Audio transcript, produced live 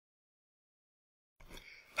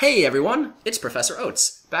Hey everyone, it's Professor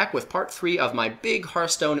Oates, back with part 3 of my big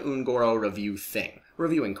Hearthstone Ungoro review thing,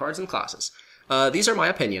 reviewing cards and classes. These are my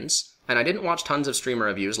opinions, and I didn't watch tons of streamer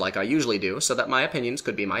reviews like I usually do, so that my opinions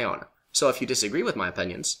could be my own. So if you disagree with my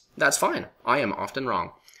opinions, that's fine, I am often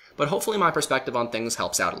wrong. But hopefully my perspective on things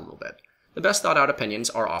helps out a little bit. The best thought out opinions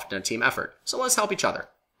are often a team effort, so let's help each other.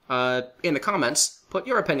 In the comments, put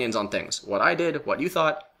your opinions on things, what I did, what you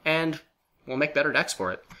thought, and we'll make better decks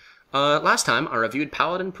for it. Last time, I reviewed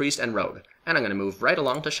Paladin, Priest, and Rogue, and I'm going to move right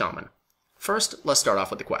along to Shaman. First, let's start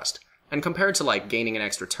off with the quest. And compared to like gaining an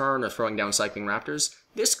extra turn or throwing down Cycling Raptors,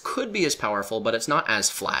 this could be as powerful, but it's not as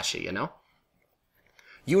flashy, you know?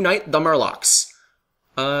 Unite the Murlocs!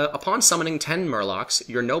 Upon summoning 10 Murlocs,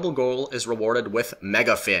 your noble goal is rewarded with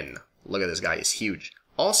Mega Fin. Look at this guy, he's huge.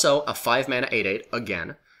 Also, a 5-mana 8/8,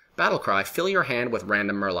 again. Battlecry, fill your hand with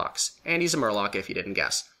random Murlocs. And he's a Murloc if you didn't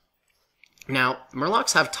guess. Now,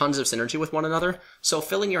 Murlocs have tons of synergy with one another, so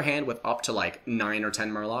filling your hand with up to like 9 or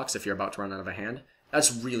 10 Murlocs if you're about to run out of a hand,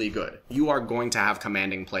 that's really good. You are going to have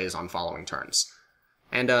commanding plays on following turns.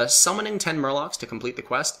 And summoning 10 Murlocs to complete the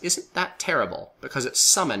quest isn't that terrible, because it's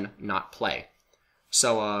summon, not play.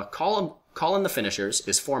 So call in the finishers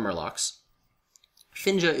is 4 Murlocs,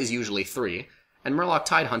 Finja is usually 3, and Murloc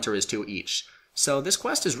Tidehunter is 2 each, so this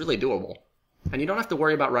quest is really doable. And you don't have to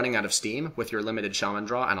worry about running out of steam with your limited Shaman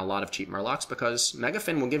draw and a lot of cheap Murlocs, because Mega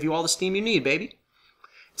Fin will give you all the steam you need, baby.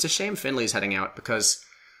 It's a shame Finley's heading out, because,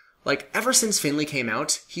 like, ever since Finley came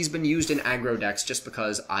out, he's been used in aggro decks just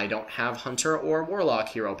because I don't have Hunter or Warlock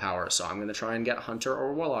hero power, so I'm going to try and get Hunter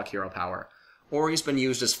or Warlock hero power. Or he's been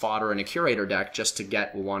used as fodder in a Curator deck just to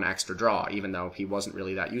get 1 extra draw, even though he wasn't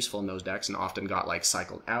really that useful in those decks and often got, like,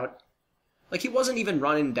 cycled out. Like, he wasn't even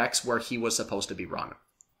run in decks where he was supposed to be run.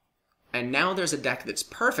 And now there's a deck that's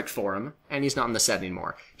perfect for him, and he's not in the set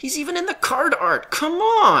anymore. He's even in the card art! Come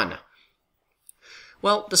on!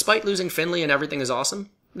 Well, despite losing Finley and everything is awesome,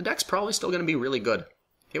 the deck's probably still going to be really good.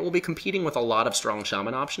 It will be competing with a lot of strong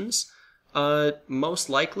Shaman options. Most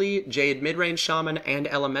likely, Jade Midrange Shaman and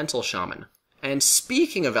Elemental Shaman. And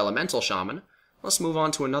speaking of Elemental Shaman, let's move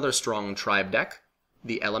on to another strong tribe deck,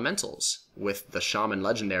 the Elementals, with the Shaman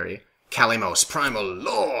legendary, Kalimos Primal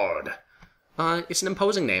Lord! It's an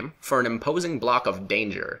imposing name for an imposing block of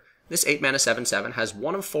danger. This 8-mana 7/7 has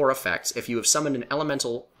 1 of 4 effects if you have summoned an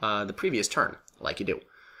elemental the previous turn, like you do.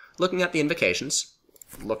 Looking at the invocations,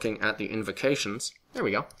 there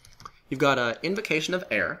we go. You've got Invocation of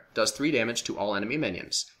Air, does 3 damage to all enemy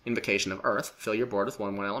minions. Invocation of Earth, fill your board with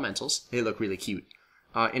 1/1 elementals. They look really cute.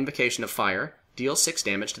 Invocation of Fire, deals 6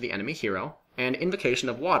 damage to the enemy hero. And Invocation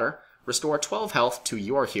of Water, restore 12 health to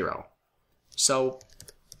your hero. So,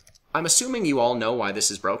 I'm assuming you all know why this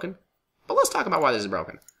is broken, but let's talk about why this is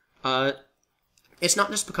broken. It's not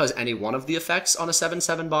just because any one of the effects on a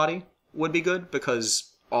 7/7 body would be good,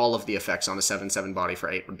 because all of the effects on a 7/7 body for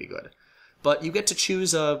 8 would be good. But you get to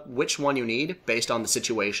choose which one you need based on the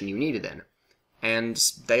situation you need it in. And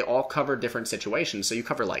they all cover different situations, so you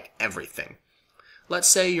cover, like, everything. Let's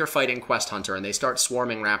say you're fighting Quest Hunter and they start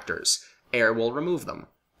swarming raptors. Air will remove them.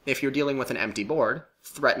 If you're dealing with an empty board,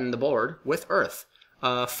 threaten the board with Earth.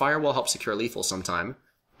 Fire will help secure lethal sometimes,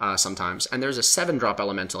 and there's a 7-drop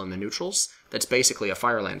elemental in the neutrals that's basically a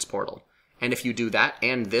Firelands portal. And if you do that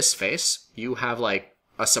and this face, you have, like,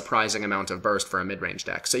 a surprising amount of burst for a mid-range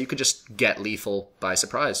deck. So you could just get lethal by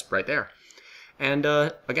surprise right there. And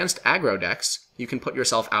against aggro decks, you can put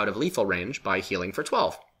yourself out of lethal range by healing for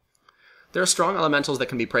 12. There are strong elementals that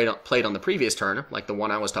can be played on the previous turn, like the one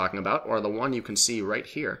I was talking about, or the one you can see right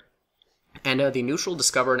here. And the neutral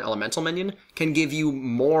Discover an Elemental minion can give you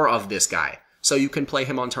more of this guy. So you can play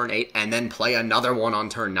him on turn 8 and then play another one on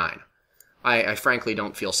turn 9. I frankly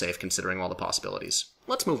don't feel safe considering all the possibilities.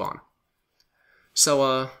 Let's move on.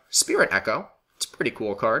 So, Spirit Echo. It's a pretty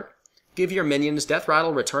cool card. Give your minions Death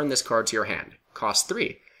Rattle, return this card to your hand. Cost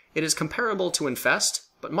 3. It is comparable to Infest,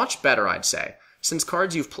 but much better, I'd say, since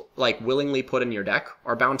cards you've willingly put in your deck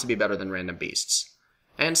are bound to be better than random beasts.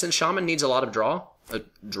 And since Shaman needs a lot of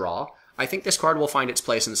draw, I think this card will find its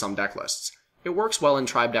place in some deck lists. It works well in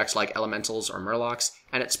tribe decks like Elementals or Murlocs,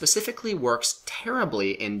 and it specifically works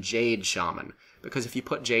terribly in Jade Shaman, because if you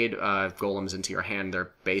put Jade Golems into your hand,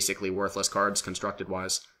 they're basically worthless cards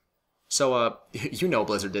constructed-wise. So, you know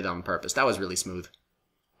Blizzard did it on purpose. That was really smooth.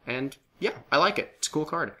 And, yeah, I like it. It's a cool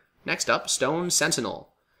card. Next up, Stone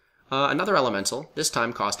Sentinel. Another Elemental, this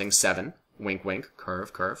time costing 7. Wink, wink.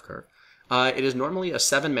 Curve, curve, curve. It is normally a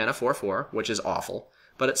 7-mana 4/4, which is awful.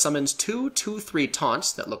 But it summons 2 2/3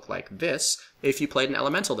 taunts that look like this if you played an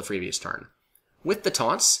elemental the previous turn. With the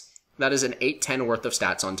taunts, that is an 8/10 worth of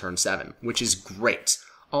stats on turn 7, which is great.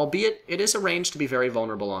 Albeit, it is arranged to be very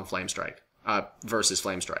vulnerable on Flame Strike. versus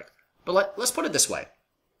Flame Strike. But let's put it this way.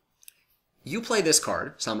 You play this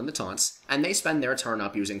card, Summon the Taunts, and they spend their turn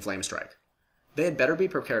up using Flame Strike. They had better be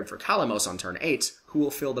prepared for Kalimos on turn 8, who will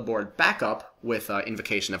fill the board back up with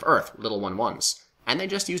Invocation of Earth, little 1/1s. And they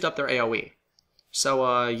just used up their AoE.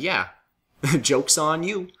 So, yeah. Joke's on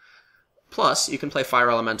you. Plus, you can play Fire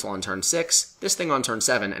Elemental on turn 6, this thing on turn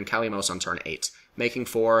 7, and Kalimos on turn 8, making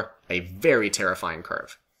for a very terrifying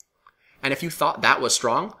curve. And if you thought that was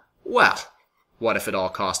strong, well, what if it all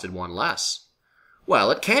costed 1 less?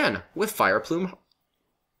 Well, it can, with Fire Plume...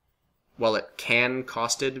 Well, it can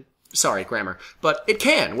costed... Sorry, grammar. But it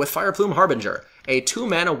can, with Fire Plume Harbinger, a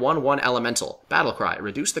 2-mana 1/1 elemental. Battlecry,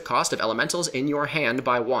 reduce the cost of elementals in your hand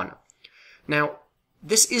by 1. Now,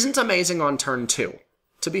 this isn't amazing on turn 2.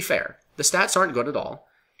 To be fair, the stats aren't good at all,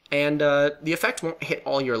 and the effect won't hit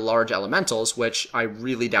all your large elementals, which I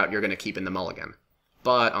really doubt you're going to keep in the mulligan.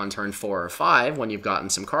 But on turn 4 or 5, when you've gotten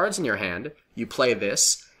some cards in your hand, you play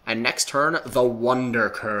this, and next turn, the Wonder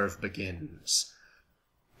Curve begins.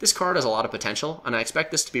 This card has a lot of potential, and I expect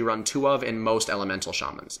this to be run 2 of in most elemental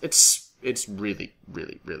shamans. It's really,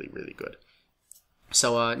 really, really, really good.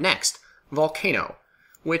 So next, Volcano,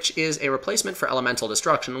 which is a replacement for Elemental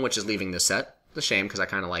Destruction, which is leaving this set. It's a shame, because I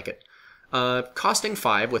kind of like it. Costing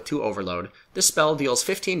 5 with 2 Overload, this spell deals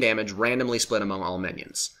 15 damage randomly split among all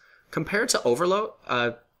minions. Compared to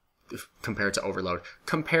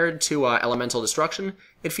Elemental Destruction,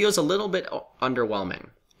 it feels a little bit underwhelming.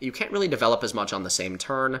 You can't really develop as much on the same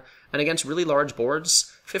turn, and against really large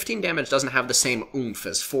boards, 15 damage doesn't have the same oomph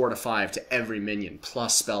as 4 to 5 to every minion,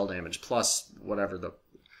 plus spell damage, plus whatever the...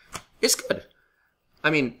 It's good. I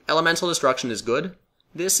mean, Elemental Destruction is good.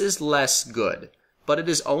 This is less good, but it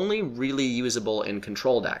is only really usable in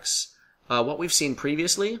control decks. What we've seen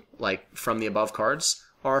previously, like from the above cards,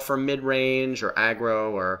 are for mid-range or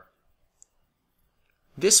aggro or...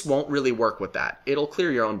 This won't really work with that. It'll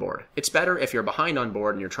clear your own board. It's better if you're behind on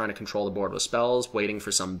board and you're trying to control the board with spells, waiting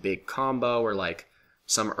for some big combo or like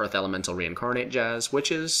some Earth Elemental Reincarnate jazz,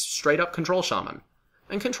 which is straight up Control Shaman.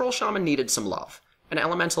 And Control Shaman needed some love. And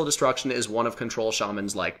Elemental Destruction is one of Control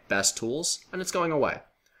Shaman's like best tools, and it's going away.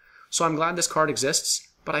 So I'm glad this card exists,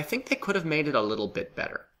 but I think they could have made it a little bit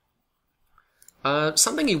better.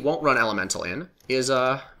 Something you won't run Elemental in is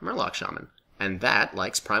Murloc Shaman, and that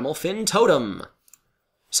likes Primal Fin Totem.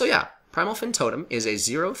 So yeah, Primal Fin Totem is a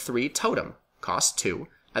 0/3 totem, cost 2.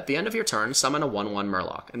 At the end of your turn, summon a 1/1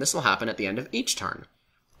 Murloc, and this will happen at the end of each turn.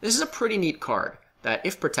 This is a pretty neat card that,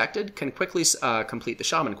 if protected, can quickly complete the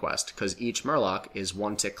Shaman quest, because each Murloc is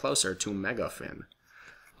 1 tick closer to Mega Fin.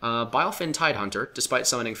 Bilefin Tidehunter, despite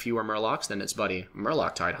summoning fewer Murlocs than its buddy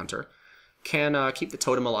Murloc Tidehunter, can keep the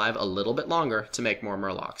totem alive a little bit longer to make more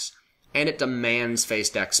Murlocs, and it demands face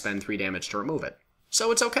decks spend 3 damage to remove it.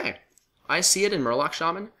 So it's okay. I see it in Murloc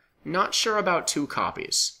Shaman, not sure about 2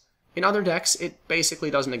 copies. In other decks, it basically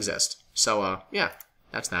doesn't exist. So, yeah,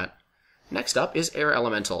 that's that. Next up is Air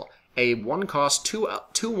Elemental, a 1-cost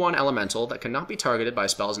 2/1 elemental that cannot be targeted by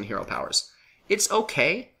spells and hero powers. It's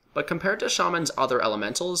okay, but compared to Shaman's other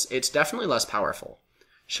elementals, it's definitely less powerful.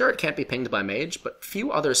 Sure, it can't be pinged by Mage, but few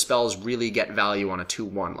other spells really get value on a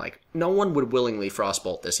 2/1, like, no one would willingly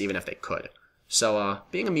Frostbolt this even if they could. So,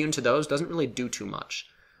 being immune to those doesn't really do too much.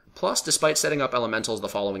 Plus, despite setting up elementals the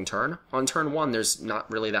following turn, on turn 1 there's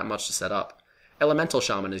not really that much to set up. Elemental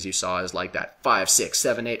Shaman, as you saw, is like that 5, 6,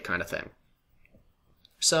 7, 8 kind of thing.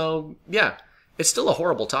 So, yeah, it's still a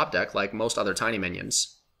horrible top deck like most other tiny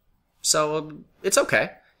minions. So, it's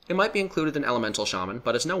okay. It might be included in Elemental Shaman,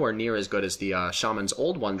 but it's nowhere near as good as the Shaman's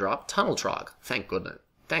old 1-drop, Tunnel Trog. Thank goodness.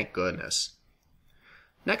 Thank goodness.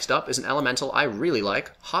 Next up is an elemental I really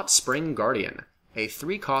like, Hot Spring Guardian, a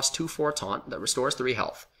 3-cost 2/4 taunt that restores 3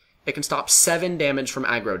 health. It can stop 7 damage from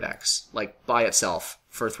aggro decks, like by itself,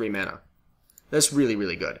 for 3 mana. That's really,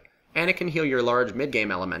 really good. And it can heal your large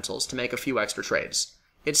mid-game elementals to make a few extra trades.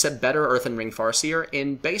 It's a better Earthen Ring Farseer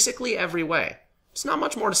in basically every way. There's not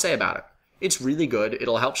much more to say about it. It's really good,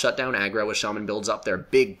 it'll help shut down aggro as Shaman builds up their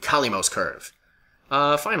big Kalimos curve.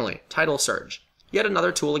 Finally, Tidal Surge. Yet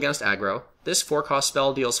another tool against aggro. This 4-cost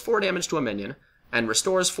spell deals 4 damage to a minion, and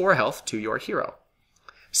restores 4 health to your hero.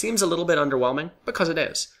 Seems a little bit underwhelming, because it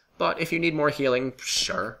is. But if you need more healing,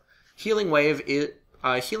 sure. Healing Wave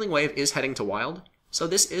is heading to Wild, so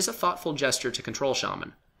this is a thoughtful gesture to Control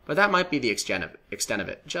Shaman. But that might be the extent of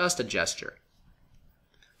it, just a gesture.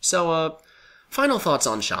 So, final thoughts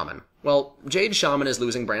on Shaman. Well, Jade Shaman is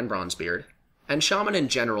losing Bran Bronzebeard, and Shaman in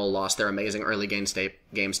general lost their amazing early game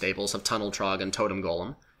staples of Tunnel Trog and Totem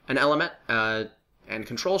Golem, and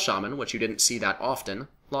Control Shaman, which you didn't see that often,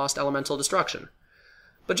 lost Elemental Destruction.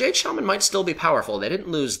 But Jade Shaman might still be powerful. They didn't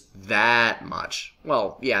lose that much.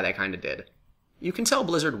 Well, yeah, they kinda did. You can tell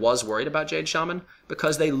Blizzard was worried about Jade Shaman,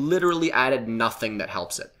 because they literally added nothing that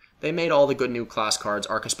helps it. They made all the good new class cards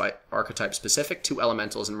archetype specific to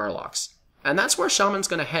Elementals and Murlocs. And that's where Shaman's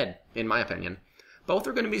going to head, in my opinion. Both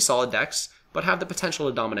are going to be solid decks, but have the potential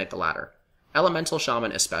to dominate the latter. Elemental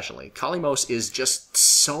Shaman especially. Kalimos is just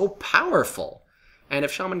so powerful. And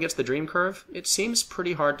if Shaman gets the Dream Curve, it seems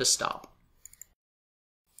pretty hard to stop.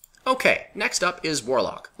 Okay, next up is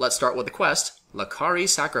Warlock. Let's start with the quest, Lakari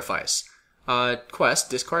Sacrifice. Quest,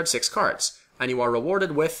 discard 6 cards, and you are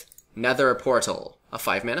rewarded with Nether Portal, a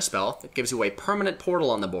 5-mana spell that gives you a permanent portal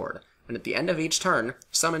on the board, and at the end of each turn,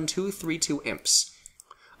 summon 2 3/2 imps.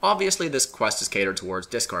 Obviously, this quest is catered towards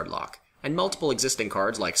discard lock, and multiple existing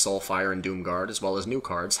cards like Soulfire and Doomguard, as well as new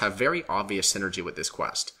cards, have very obvious synergy with this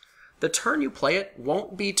quest. The turn you play it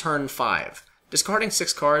won't be turn 5. Discarding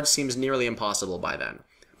 6 cards seems nearly impossible by then,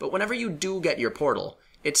 but whenever you do get your portal,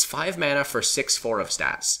 it's 5 mana for 6/4 of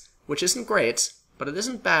stats, which isn't great, but it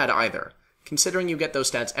isn't bad either, considering you get those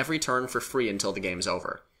stats every turn for free until the game's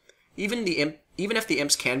over. Even if the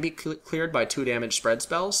imps can be cleared by 2 damage spread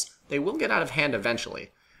spells, they will get out of hand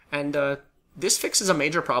eventually, and this fixes a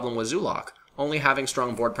major problem with Zulok, only having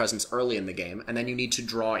strong board presence early in the game, and then you need to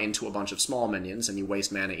draw into a bunch of small minions, and you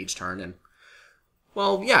waste mana each turn, and,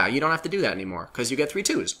 well, yeah, you don't have to do that anymore, because you get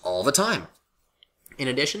 3/2s all the time. In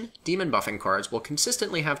addition, demon buffing cards will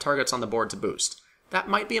consistently have targets on the board to boost. That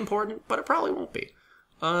might be important, but it probably won't be.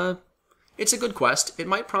 It's a good quest. It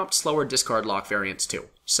might prompt slower discard lock variants too,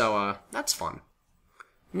 so that's fun.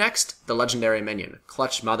 Next, the legendary minion,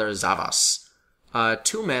 Clutch Mother Zavas.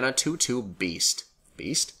 2 mana, 2/2 beast.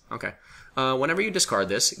 Beast? Okay. Whenever you discard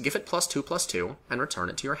this, give it +2/+2, and return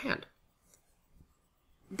it to your hand.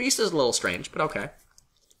 Beast is a little strange, but okay.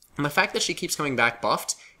 And the fact that she keeps coming back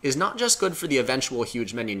buffed is not just good for the eventual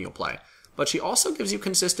huge minion you'll play, but she also gives you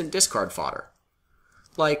consistent discard fodder.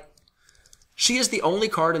 Like, she is the only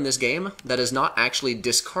card in this game that is not actually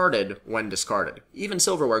discarded when discarded. Even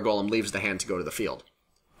Silverware Golem leaves the hand to go to the field.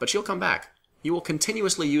 But she'll come back. You will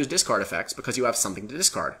continuously use discard effects because you have something to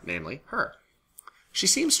discard, namely her. She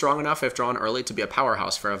seems strong enough if drawn early to be a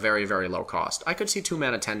powerhouse for a very, very low cost. I could see 2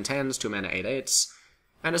 mana 10/10s, 2 mana 8/8s,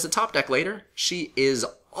 and as a top deck later, she is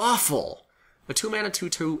awful. The 2 mana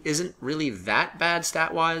 2/2 isn't really that bad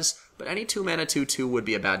stat-wise, but any 2 mana 2/2 would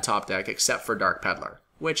be a bad top deck except for Dark Peddler,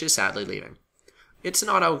 which is sadly leaving. It's an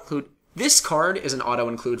auto-include. This card is an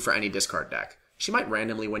auto-include for any discard deck. She might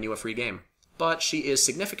randomly win you a free game, but she is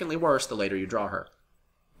significantly worse the later you draw her.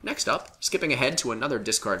 Next up, skipping ahead to another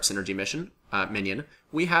discard synergy minion,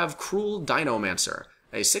 we have Cruel Dinomancer,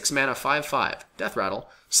 a 6 mana 5/5, Death Rattle,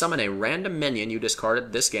 summon a random minion you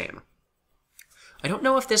discarded this game. I don't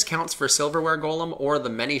know if this counts for Silverware Golem or the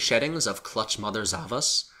many sheddings of Clutch Mother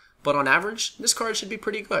Zavas, but on average, this card should be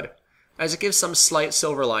pretty good, as it gives some slight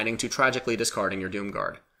silver lining to tragically discarding your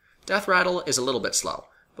Doomguard. Death Rattle is a little bit slow,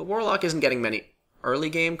 but Warlock isn't getting many early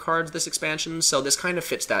game cards this expansion, so this kind of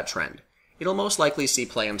fits that trend. It'll most likely see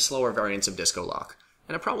play in slower variants of Disco Lock,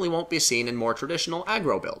 and it probably won't be seen in more traditional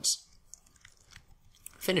aggro builds.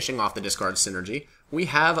 Finishing off the discard synergy, we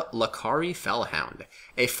have Lakari Fellhound,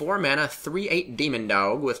 a 4 mana 3/8 demon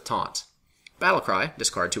dog with taunt. Battlecry,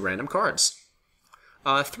 discard 2 random cards.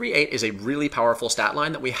 3/8 is a really powerful stat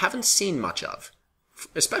line that we haven't seen much of,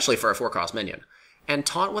 especially for a 4-cost minion. And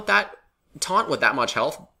taunt with that much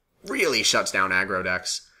health really shuts down aggro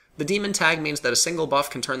decks. The demon tag means that a single buff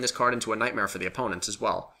can turn this card into a nightmare for the opponents as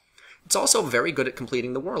well. It's also very good at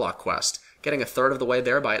completing the Warlock quest, getting a third of the way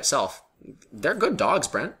there by itself. They're good dogs,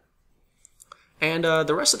 Brent. And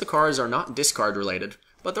the rest of the cards are not discard related,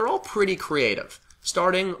 but they're all pretty creative,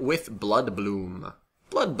 starting with Blood Bloom.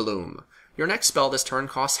 Blood Bloom. Your next spell this turn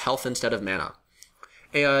costs health instead of mana.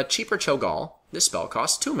 A cheaper Cho'Gall, this spell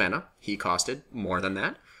costs 2 mana. He costed more than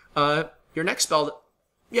that. Your next spell,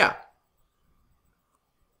 yeah.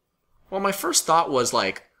 Well, my first thought was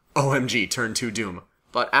like, OMG, turn 2 Doom.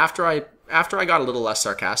 But after I got a little less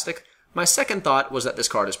sarcastic, my second thought was that this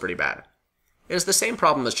card is pretty bad. It is the same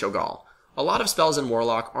problem as Cho'Gall. A lot of spells in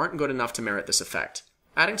Warlock aren't good enough to merit this effect.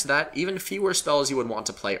 Adding to that, even fewer spells you would want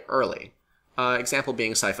to play early. Example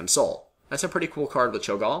being Siphon Soul. That's a pretty cool card with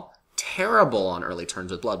Cho'Gall. Terrible on early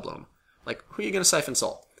turns with Blood Bloom. Like, who are you going to Siphon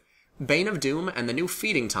Soul? Bane of Doom and the new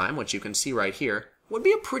Feeding Time, which you can see right here, would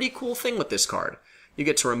be a pretty cool thing with this card. You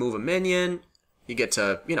get to remove a minion, you get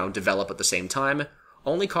to, develop at the same time.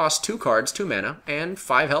 Only costs 2 cards, 2 mana, and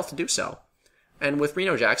 5 health to do so. And with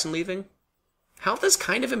Reno Jackson leaving, health is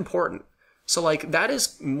kind of important. So, that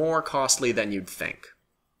is more costly than you'd think.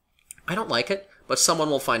 I don't like it, but someone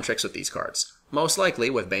will find tricks with these cards. Most likely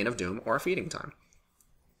with Bane of Doom or Feeding Time.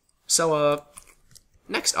 So,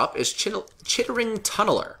 next up is Chittering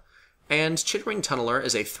Tunneler, And Chittering Tunneler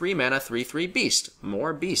is a 3-mana 3/3 beast.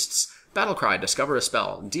 More beasts. Battlecry, discover a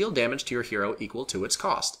spell. Deal damage to your hero equal to its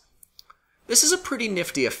cost. This is a pretty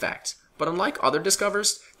nifty effect, but unlike other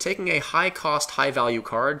discovers, taking a high-cost, high-value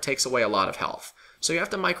card takes away a lot of health, so you have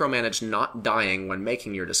to micromanage not dying when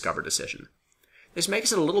making your discover decision. This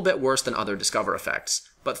makes it a little bit worse than other discover effects,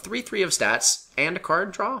 but 3/3 of stats and a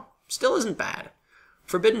card draw still isn't bad.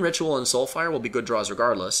 Forbidden Ritual and Soulfire will be good draws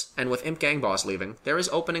regardless, and with Imp Gang Boss leaving, there is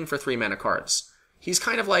opening for 3-mana cards. He's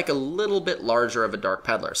kind of like a little bit larger of a Dark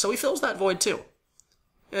Peddler, so he fills that void too.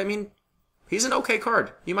 I mean, he's an okay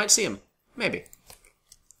card. You might see him. Maybe.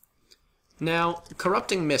 Now,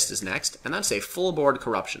 Corrupting Mist is next, and that's a full board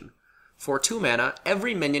corruption. For 2 mana,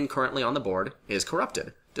 every minion currently on the board is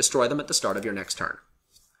corrupted. Destroy them at the start of your next turn.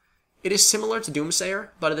 It is similar to Doomsayer,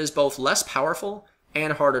 but it is both less powerful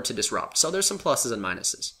and harder to disrupt, so there's some pluses and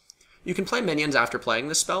minuses. You can play minions after playing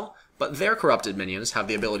this spell, but their corrupted minions have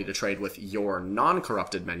the ability to trade with your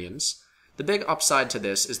non-corrupted minions. The big upside to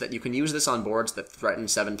this is that you can use this on boards that threaten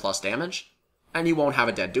 7+ damage, and you won't have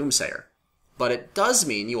a dead Doomsayer. But it does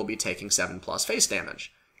mean you will be taking 7+ face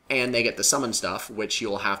damage, and they get the summon stuff, which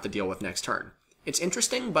you'll have to deal with next turn. It's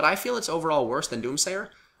interesting, but I feel it's overall worse than Doomsayer,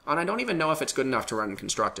 and I don't even know if it's good enough to run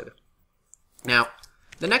constructed. Now,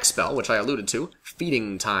 the next spell, which I alluded to,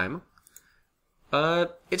 Feeding Time,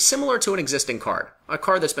 it's similar to an existing card, a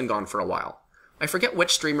card that's been gone for a while. I forget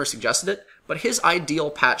which streamer suggested it, but his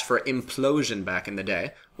ideal patch for Implosion back in the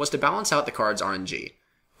day was to balance out the card's RNG,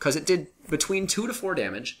 because it did between 2 to 4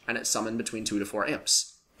 damage, and it summoned between 2 to 4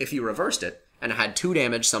 imps. If you reversed it, and it had 2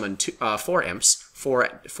 damage summon 4 imps,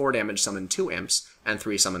 4 damage summon 2 imps, and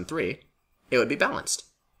 3 summon 3, it would be balanced.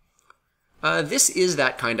 This is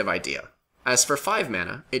that kind of idea. As for 5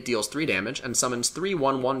 mana, it deals 3 damage and summons 3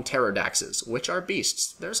 1/1 Pterodaxes, which are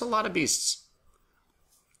beasts. There's a lot of beasts.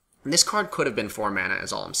 This card could have been 4 mana,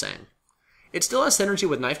 is all I'm saying. It still has synergy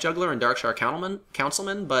with Knife Juggler and Darkshire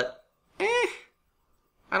Councilman, but I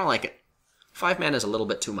don't like it. 5 mana is a little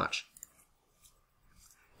bit too much.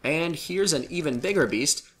 And here's an even bigger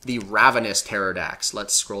beast, the Ravenous Pterodax.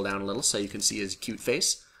 Let's scroll down a little so you can see his cute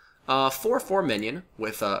face. 4/4 minion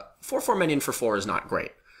with 4/4 minion for 4 is not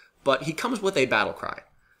great. But he comes with a Battlecry.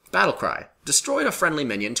 Battlecry. Destroyed a friendly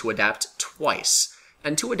minion to adapt twice.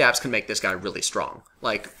 And 2 adapts can make this guy really strong.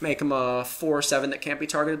 Like, make him a 4/7 that can't be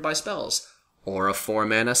targeted by spells. Or a 4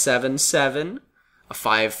 mana 7/7. A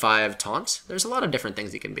 5/5 taunt. There's a lot of different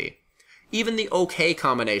things he can be. Even the okay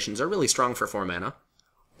combinations are really strong for 4 mana.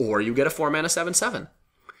 Or you get a 4 mana 7/7.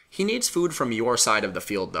 He needs food from your side of the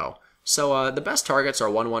field, though. So the best targets are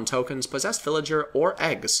 1/1 tokens, Possessed Villager, or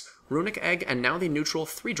eggs. Runic Egg, and now the neutral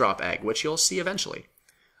 3-drop egg, which you'll see eventually.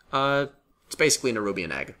 It's basically an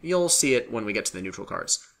Nerubian egg. You'll see it when we get to the neutral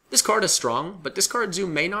cards. This card is strong, but Discard Zoo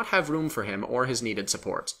may not have room for him or his needed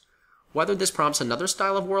support. Whether this prompts another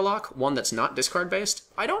style of Warlock, one that's not discard-based,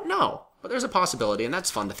 I don't know, but there's a possibility, and that's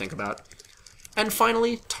fun to think about. And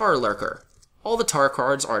finally, Tar Lurker. All the Tar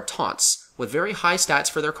cards are taunts, with very high stats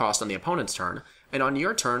for their cost on the opponent's turn, and on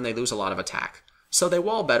your turn they lose a lot of attack, so they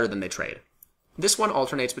wall better than they trade. This one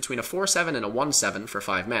alternates between a 4/7 and a 1/7 for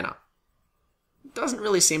 5 mana. Doesn't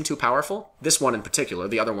really seem too powerful. This one in particular,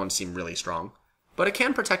 the other ones seem really strong. But it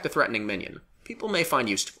can protect a threatening minion. People may find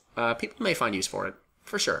use for it,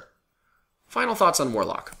 for sure. Final thoughts on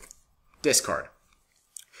Warlock. Discard.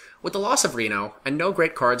 With the loss of Reno, and no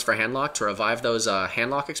great cards for Handlock to revive those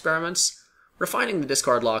Handlock experiments, refining the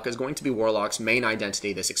discard lock is going to be Warlock's main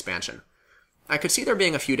identity this expansion. I could see there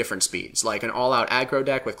being a few different speeds, like an all-out aggro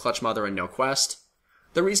deck with Clutch Mother and no quest.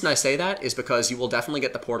 The reason I say that is because you will definitely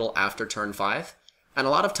get the portal after turn 5, and a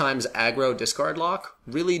lot of times aggro discard lock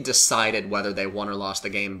really decided whether they won or lost the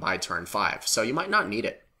game by turn 5, so you might not need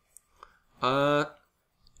it.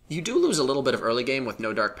 You do lose a little bit of early game with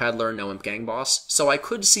no Dark Peddler, no Imp Gang Boss, so I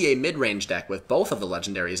could see a mid-range deck with both of the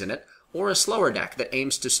legendaries in it, or a slower deck that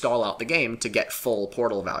aims to stall out the game to get full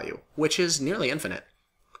portal value, which is nearly infinite.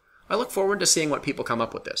 I look forward to seeing what people come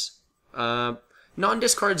up with this.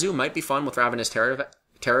 Non-discard Zoo might be fun with Ravenous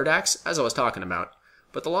Pterodax, as I was talking about,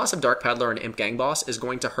 but the loss of Dark Peddler and Imp Gang Boss is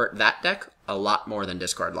going to hurt that deck a lot more than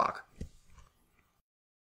Discard Lock.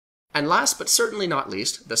 And last but certainly not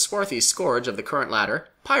least, the swarthy scourge of the current ladder,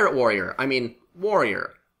 Pirate Warrior.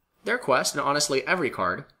 Warrior. Their quest, and honestly every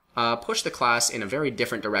card, push the class in a very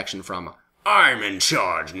different direction from "I'm in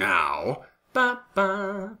charge now." That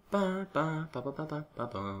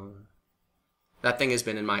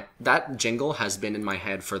jingle has been in my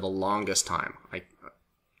head for the longest time.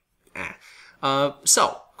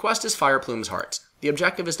 So, quest is Fireplume's Heart. The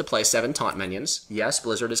objective is to play 7 taunt minions. Yes,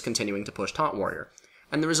 Blizzard is continuing to push Taunt Warrior.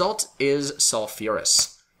 And the result is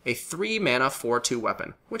Sulfurous. a 3-mana 4/2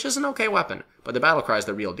 weapon, which is an okay weapon, but the Battlecry is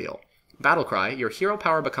the real deal. Battlecry, your hero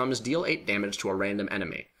power becomes deal 8 damage to a random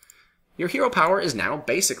enemy. Your hero power is now,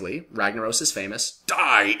 basically, Ragnaros' famous,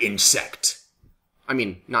 Die, Insect! I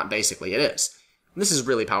mean, not basically, it is. This is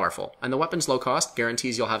really powerful, and the weapon's low cost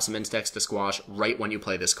guarantees you'll have some insects to squash right when you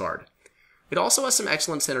play this card. It also has some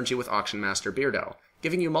excellent synergy with Auction Master Beardo,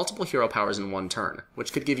 giving you multiple hero powers in one turn,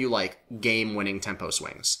 which could give you, like, game-winning tempo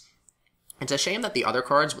swings. It's a shame that the other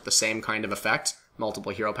cards with the same kind of effect,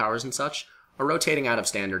 multiple hero powers and such, are rotating out of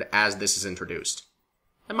standard as this is introduced.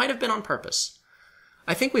 It might have been on purpose.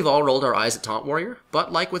 I think we've all rolled our eyes at Taunt Warrior,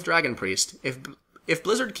 but like with Dragon Priest, if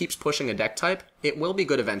Blizzard keeps pushing a deck type, it will be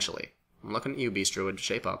good eventually. I'm looking at you, Beast Druid,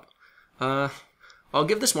 shape up. I'll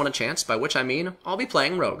give this one a chance, by which I mean I'll be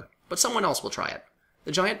playing Rogue, but someone else will try it.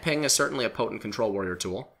 The Giant Ping is certainly a potent Control Warrior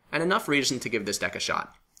tool, and enough reason to give this deck a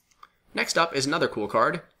shot. Next up is another cool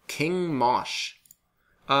card, King Mosh.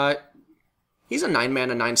 He's a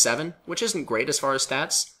 9-mana 9/7, which isn't great as far as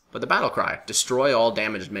stats, but the Battlecry, destroy all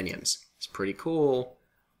damaged minions. It's pretty cool.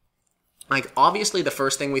 Like, obviously the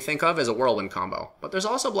first thing we think of is a Whirlwind combo, but there's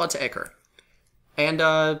also Blood to Ichor.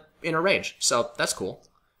 And, Inner Rage, so that's cool.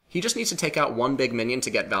 He just needs to take out one big minion to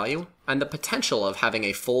get value, and the potential of having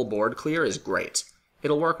a full board clear is great.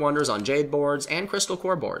 It'll work wonders on Jade boards and Crystal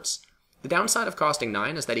Core boards. The downside of costing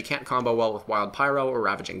 9 is that he can't combo well with Wild Pyro or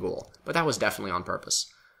Ravaging Ghoul, but that was definitely on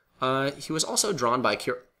purpose.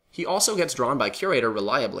 He also gets drawn by Curator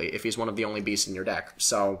reliably if he's one of the only beasts in your deck,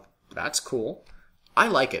 so that's cool. I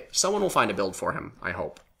like it. Someone will find a build for him, I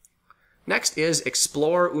hope. Next is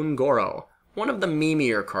Explore Ungoro, one of the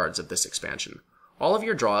memeier cards of this expansion. All of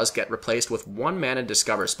your draws get replaced with 1-mana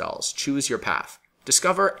Discover spells. Choose your path.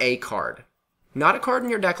 Discover a card. Not a card in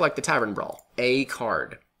your deck like the Tavern Brawl. A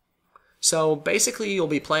card. So basically you'll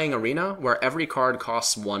be playing Arena, where every card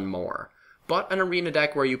costs 1 more. But an Arena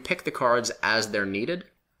deck where you pick the cards as they're needed,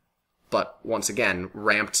 but once again,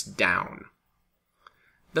 ramped down.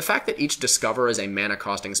 The fact that each Discover is a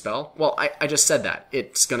mana-costing spell, well, I just said that.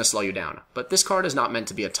 It's gonna slow you down. But this card is not meant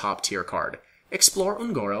to be a top-tier card. Explore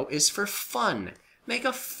Ungoro is for fun. Make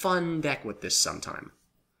a fun deck with this sometime.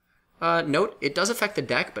 Note, it does affect the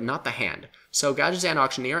deck, but not the hand. So Gadgetzan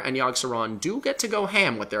Auctioneer and Yogg-Saron do get to go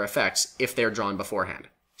ham with their effects if they're drawn beforehand.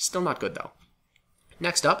 Still not good, though.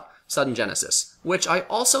 Next up, Sudden Genesis, which I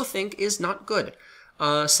also think is not good.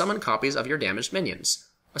 Summon copies of your damaged minions.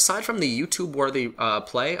 Aside from the YouTube-worthy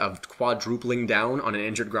play of quadrupling down on an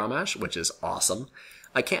injured Grommash, which is awesome,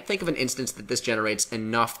 I can't think of an instance that this generates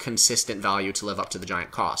enough consistent value to live up to the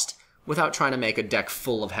giant cost, without trying to make a deck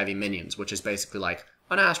full of heavy minions, which is basically like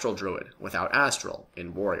an Astral Druid without Astral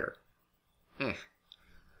in Warrior.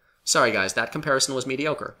 Sorry guys, that comparison was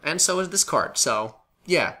mediocre, and so is this card, so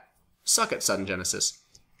yeah, suck it, Sudden Genesis.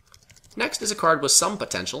 Next is a card with some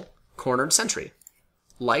potential, Cornered Sentry.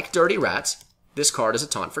 Like Dirty Rats, this card is a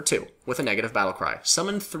taunt for 2, with a negative Battlecry.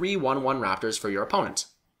 Summon 3 1/1 Raptors for your opponent.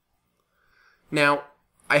 Now,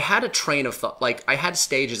 I had a train of thought, I had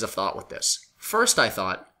stages of thought with this. First I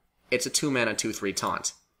thought, it's a 2-mana 2/3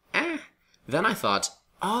 taunt. Then I thought,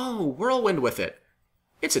 oh, Whirlwind with it.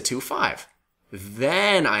 It's a 2/5.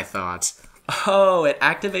 Then I thought, oh, it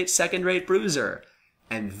activates Second-Rate Bruiser.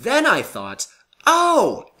 And then I thought,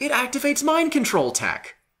 oh, it activates Mind Control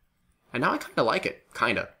Tech. And now I kinda like it.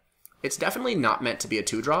 Kinda. It's definitely not meant to be a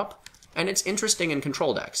 2-drop, and it's interesting in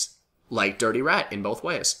control decks. Like Dirty Rat in both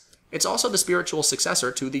ways. It's also the spiritual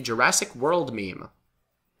successor to the Jurassic World meme.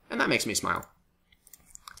 And that makes me smile.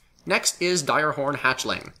 Next is Direhorn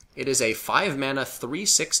Hatchling. It is a 5-mana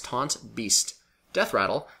 3/6 taunt beast. Death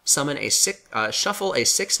Rattle, summon shuffle a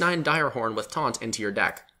 6/9 Direhorn with taunt into your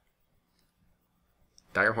deck.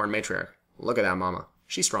 Direhorn Matriarch. Look at that mama.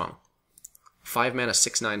 She's strong. 5-mana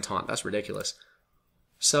 6/9 taunt. That's ridiculous.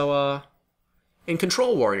 So, in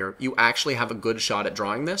Control Warrior, you actually have a good shot at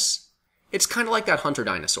drawing this. It's kind of like that Hunter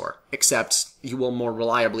Dinosaur, except you will more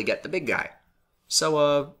reliably get the big guy.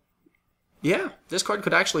 So, yeah, this card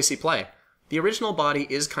could actually see play. The original body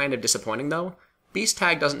is kind of disappointing, though. Beast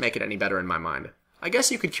Tag doesn't make it any better in my mind. I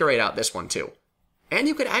guess you could curate out this one, too. And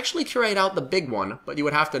you could actually curate out the big one, but you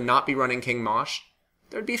would have to not be running King Mosh.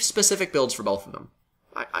 There'd be specific builds for both of them.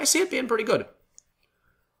 I see it being pretty good.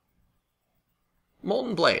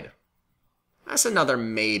 Molten Blade. That's another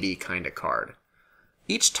maybe kind of card.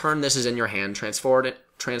 Each turn this is in your hand, transform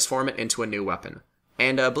it into a new weapon.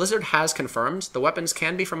 And Blizzard has confirmed the weapons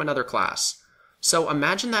can be from another class. So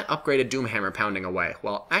imagine that upgraded Doomhammer pounding away.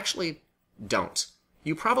 Well, actually, don't.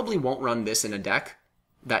 You probably won't run this in a deck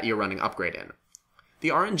that you're running Upgrade in. The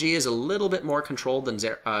RNG is a little bit more controlled than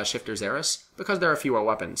Shifter Xeris, because there are fewer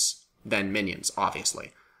weapons than minions,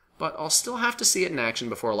 obviously. but I'll still have to see it in action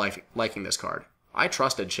before liking this card. I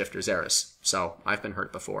trusted Shifter Xeris, so I've been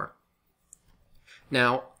hurt before.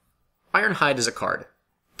 Now, Ironhide is a card.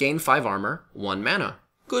 Gain 5 armor, 1 mana.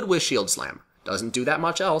 Good with Shield Slam. Doesn't do that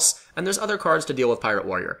much else, and there's other cards to deal with Pirate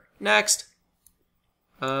Warrior. Next!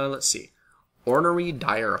 Let's see. Ornery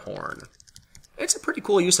Direhorn. It's a pretty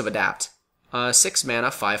cool use of Adapt. 6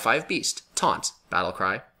 mana, 5/5 Beast. Taunt.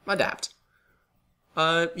 Battlecry. Adapt.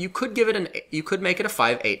 You could make it a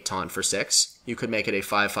 5/8 Taunt for 6. You could make it a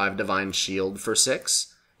 5/5 Divine Shield for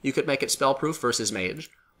 6. You could make it Spellproof versus Mage,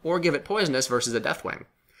 or give it Poisonous versus a Deathwing.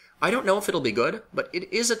 I don't know if it'll be good, but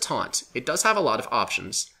it is a taunt. It does have a lot of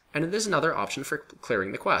options, and it is another option for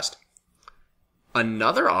clearing the quest.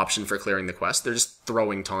 Another option for clearing the quest, they're just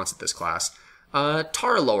throwing taunts at this class.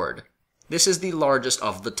 Tar Lord. This is the largest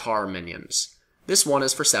of the Tar minions. This one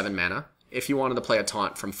is for 7 mana. If you wanted to play a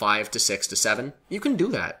taunt from 5 to 6 to 7, you can do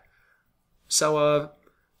that. So,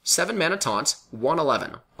 7 mana taunt,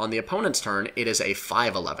 1/11. On the opponent's turn, it is a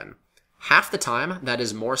 5/11. Half the time, that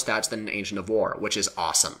is more stats than an Ancient of War, which is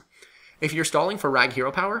awesome. If you're stalling for Rag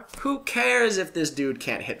Hero Power, who cares if this dude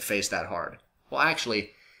can't hit face that hard? Well,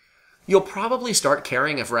 actually, you'll probably start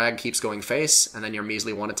caring if Rag keeps going face, and then your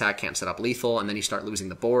measly 1 attack can't set up lethal, and then you start losing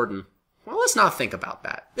the board, and, well, let's not think about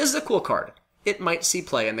that. This is a cool card. It might see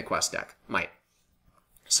play in the quest deck. Might.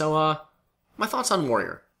 So, my thoughts on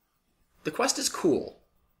Warrior. The quest is cool.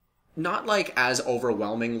 Not like as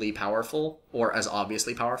overwhelmingly powerful, or as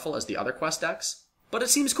obviously powerful as the other quest decks, but it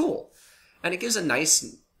seems cool. And it gives a nice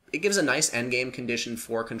endgame condition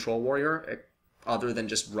for Control Warrior, other than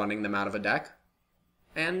just running them out of a deck.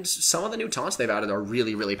 And some of the new taunts they've added are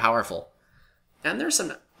really, really powerful. And there's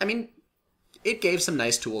some, I mean, it gave some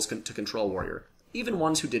nice tools to Control Warrior, even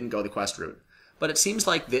ones who didn't go the quest route. But it seems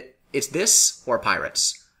like it's this or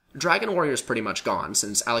Pirates. Dragon Warrior's pretty much gone,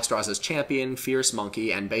 since Alexstrasza's Champion, Fierce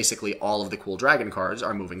Monkey, and basically all of the cool dragon cards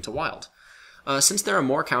are moving to Wild. Since there are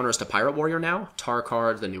more counters to Pirate Warrior now, Tar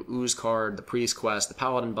card, the new Ooze card, the Priest quest, the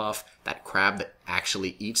Paladin buff, that crab that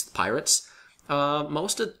actually eats the pirates,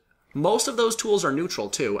 most of those tools are neutral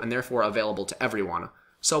too, and therefore available to everyone.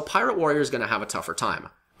 So Pirate Warrior is going to have a tougher time.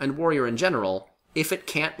 And Warrior in general, if it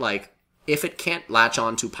can't latch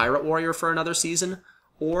on to Pirate Warrior for another season,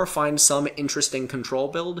 or find some interesting control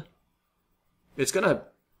build, if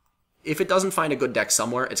it doesn't find a good deck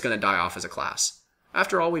somewhere, it's going to die off as a class.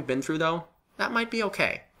 After all we've been through, though, that might be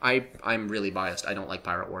okay. I'm really biased. I don't like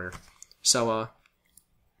Pirate Warrior. So,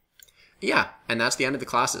 yeah, and that's the end of the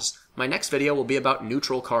classes. My next video will be about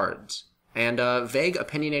neutral cards, and vague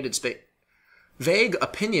opinionated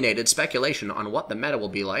speculation on what the meta will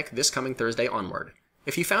be like this coming Thursday onward.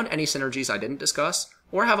 If you found any synergies I didn't discuss,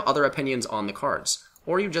 or have other opinions on the cards,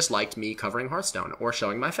 or you just liked me covering Hearthstone, or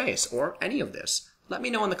showing my face, or any of this, let me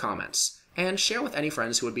know in the comments, and share with any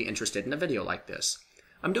friends who would be interested in a video like this.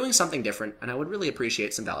 I'm doing something different, and I would really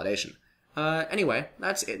appreciate some validation. Anyway,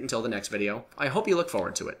 that's it until the next video. I hope you look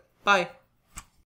forward to it. Bye!